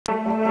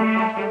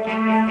Oh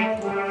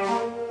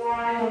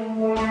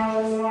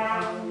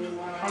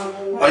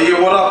yeah,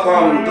 what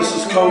up? This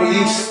is COEY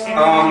EAST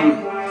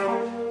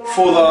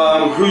for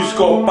the Who's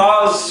Got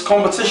Bars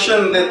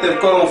competition that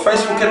they've got on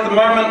Facebook at the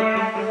moment.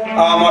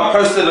 I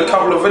posted a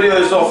couple of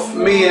videos of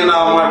me and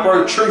my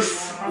bro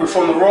Truth. We're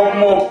from the Rob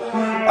Mob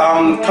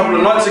a couple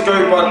of nights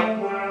ago, but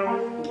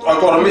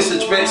I got a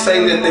message back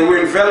saying that they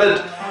weren't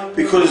valid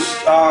because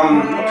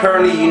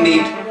apparently you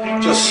need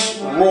just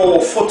raw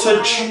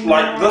footage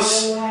like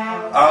this.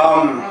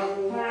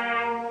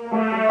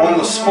 On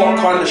the spot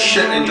kind of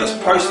shit and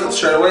just post it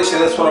straight away, so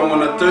that's what I'm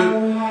going to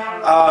do.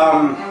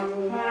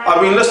 I've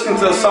been listening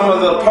to some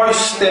of the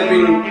posts that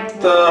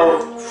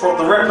from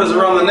the rappers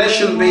around the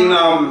nation been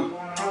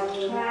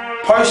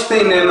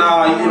posting, and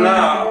you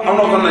know, I'm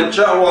not going to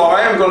judge. Well,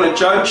 I am going to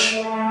judge.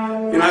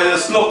 You know,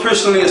 it's not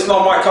personally, it's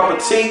not my cup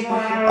of tea.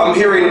 I'm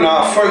hearing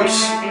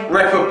folks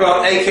rap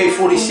about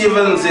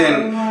AK-47s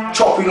and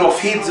chopping off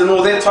heads and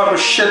all that type of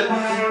shit,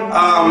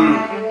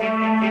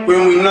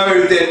 when we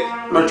know that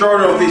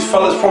majority of these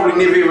fellas probably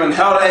never even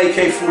held an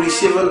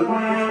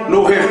AK-47,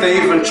 nor have they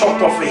even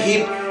chopped off a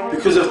head,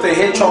 because if they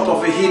had chopped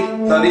off a head,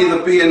 they'd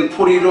either be in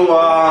Puriru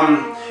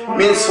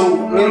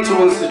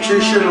mental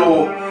institution,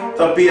 or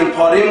they'd be in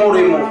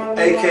Paremoremo,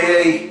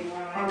 aka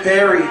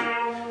Perry.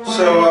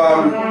 So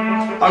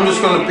I'm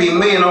just going to be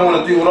me, and I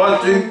want to do what I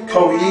do,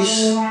 COEY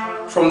EAST,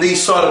 from the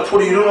east side of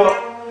Puriru.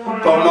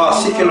 But my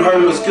second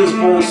home is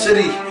Gisborne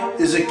City.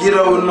 There's a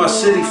ghetto in my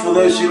city for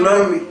those who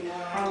know me.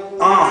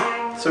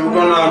 So we're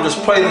gonna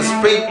just play this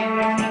beat.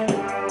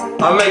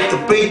 I make the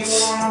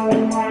beats.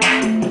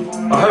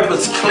 I hope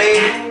it's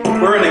clear.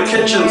 We're in the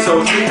kitchen,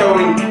 so it's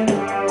echoing.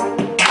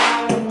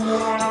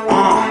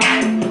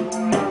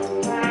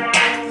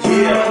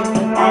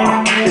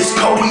 Yeah. It's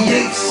COEY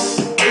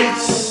EAST,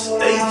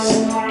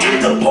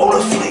 with the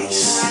polar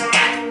fleece.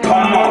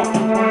 Come on.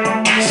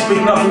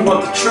 Speak nothing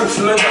but the truth,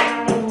 nigga.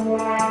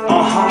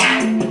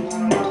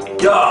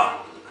 Yeah.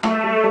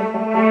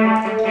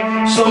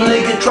 Some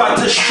nigga tried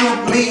to shoot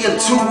me in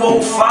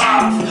 205.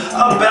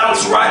 I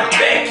bounced right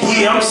back,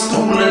 yeah, I'm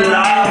still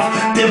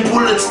alive. Them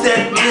bullets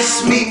that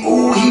miss me,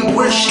 ooh, he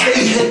wish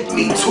they hit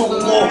me.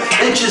 2 more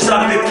inches,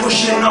 I've been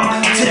pushing up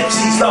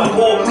tipsies. I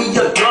bought me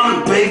a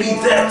gun, baby,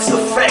 that's a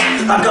fact.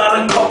 I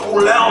got a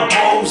couple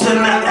elbows and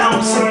an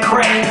ounce of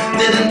crack.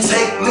 Didn't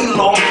take me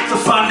long to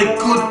find a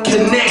good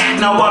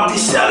connect. Now I be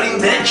selling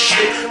that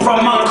shit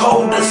from my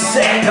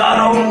cul-de-sac. I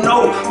don't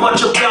know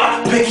much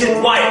about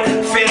picking white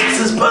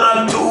fences, but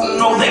I do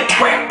know that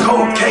crack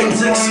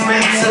cocaine's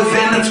expensive,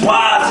 and it's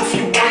wise if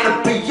you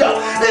wanna be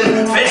an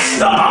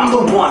investor. I'm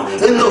the one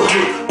in the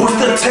hood with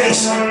the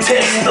taste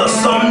tester.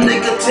 Some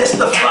nigga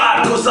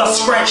testified cause I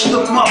scratched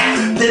them up.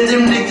 Then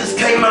them niggas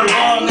came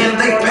along and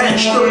they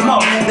patched them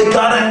up. They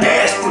gotta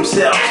ask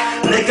themselves,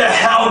 nigga,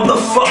 how the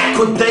fuck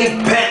could they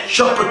patch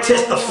up a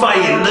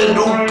testifying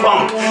little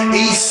punk?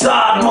 East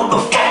side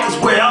motherfuckers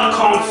where I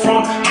come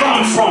from.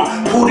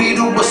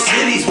 Puriru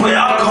cities where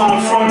I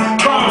come from.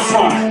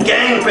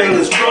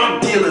 Gangbangers,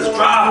 drug dealers,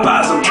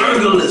 drive-bys and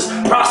burglars,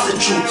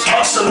 prostitutes,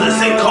 hustlers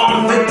and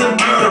convicted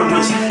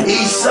murderers.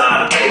 East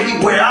side, baby,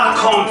 where I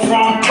come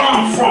from.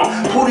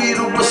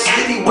 Puriru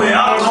city where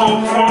I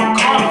come from.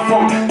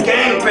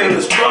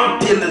 Gangbangers, drug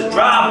dealers,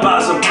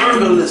 drive-bys and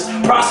burglars,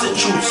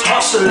 prostitutes,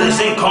 hustlers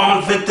and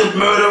convicted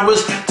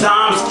murderers.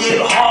 Times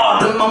get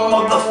hard in my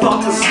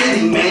motherfucking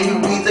city, man.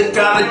 You either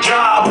got a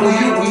job or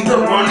you either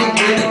running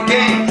with the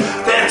game.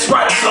 That's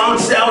right, son,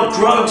 sell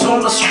drugs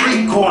on the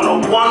street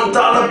corner. $1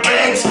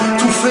 bags,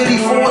 $2.50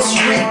 for a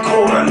street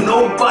corner.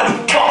 Nobody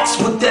fucks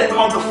with that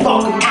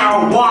motherfucking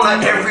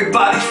marijuana.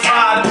 Everybody's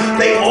fried,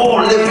 they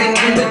all living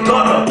in the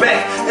gutter.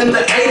 Back in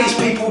the 80s,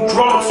 people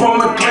drunk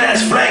from a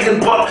glass flagon,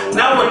 but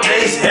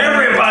nowadays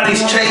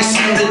everybody's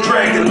chasing the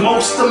dragon.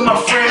 Most of my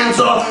friends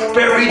are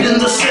buried in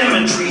the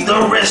cemetery.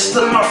 The rest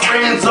of my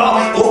friends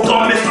are hooked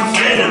on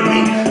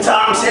methamphetamine.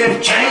 Times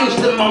have changed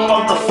in my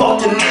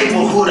motherfucking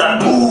neighborhood.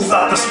 I'd move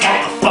out this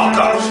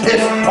motherfucker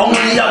if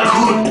only I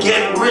could.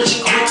 Get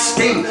rich quick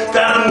scheme,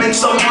 gotta make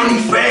some money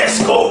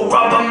fast. Go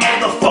rob a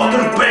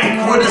motherfucking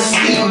bank with a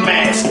ski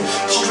mask.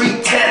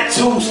 Street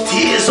tattoos,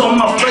 tears on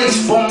my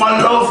face for my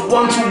loved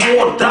ones who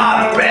all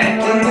died back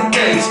in the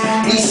days.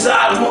 East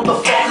side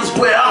motherfuckers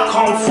where I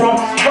come from.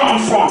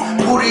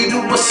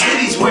 Puriru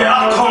cities where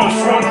I come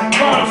from.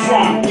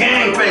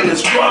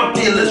 Gangbangers, drug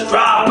dealers,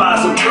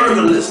 drive-bys and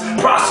burglars,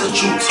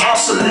 prostitutes,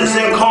 hustlers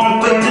and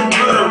convicted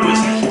murderers.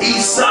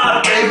 East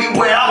side, baby,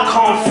 where I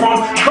come from.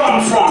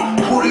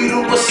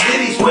 Puriru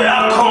cities where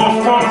I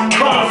come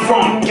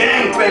from.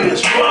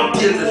 Gangbangers, drug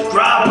dealers,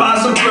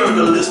 drive-bys and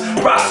burglars,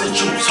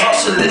 prostitutes,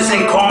 hustlers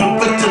and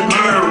convicted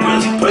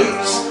murderers.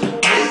 Peace.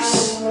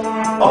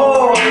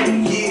 Oh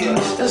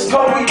yeah, it's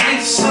COEY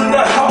EAST in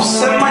the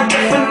house. Am I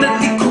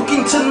definitely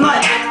cooking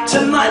tonight?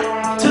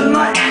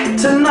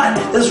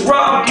 It's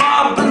Rob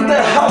Mob in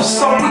the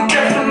house. Are we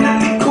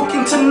definitely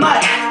cooking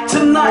tonight?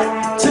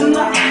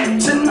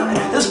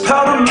 It's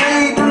Powder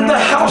Made in the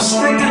house,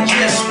 nigga.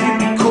 Yes, we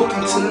be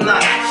cooking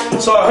tonight.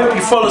 So I hope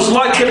you fellas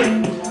like it.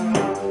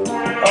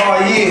 Oh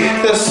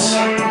yeah, this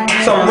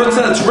Some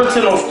written, it's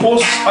written of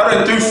course. I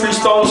don't do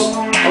freestyles.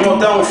 I'm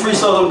not down with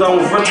freestyles, I'm down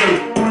with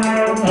written.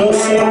 More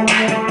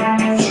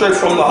thought, straight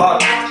from the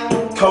heart.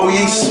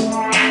 COEY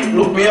EAST,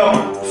 look me up,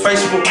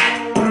 Facebook.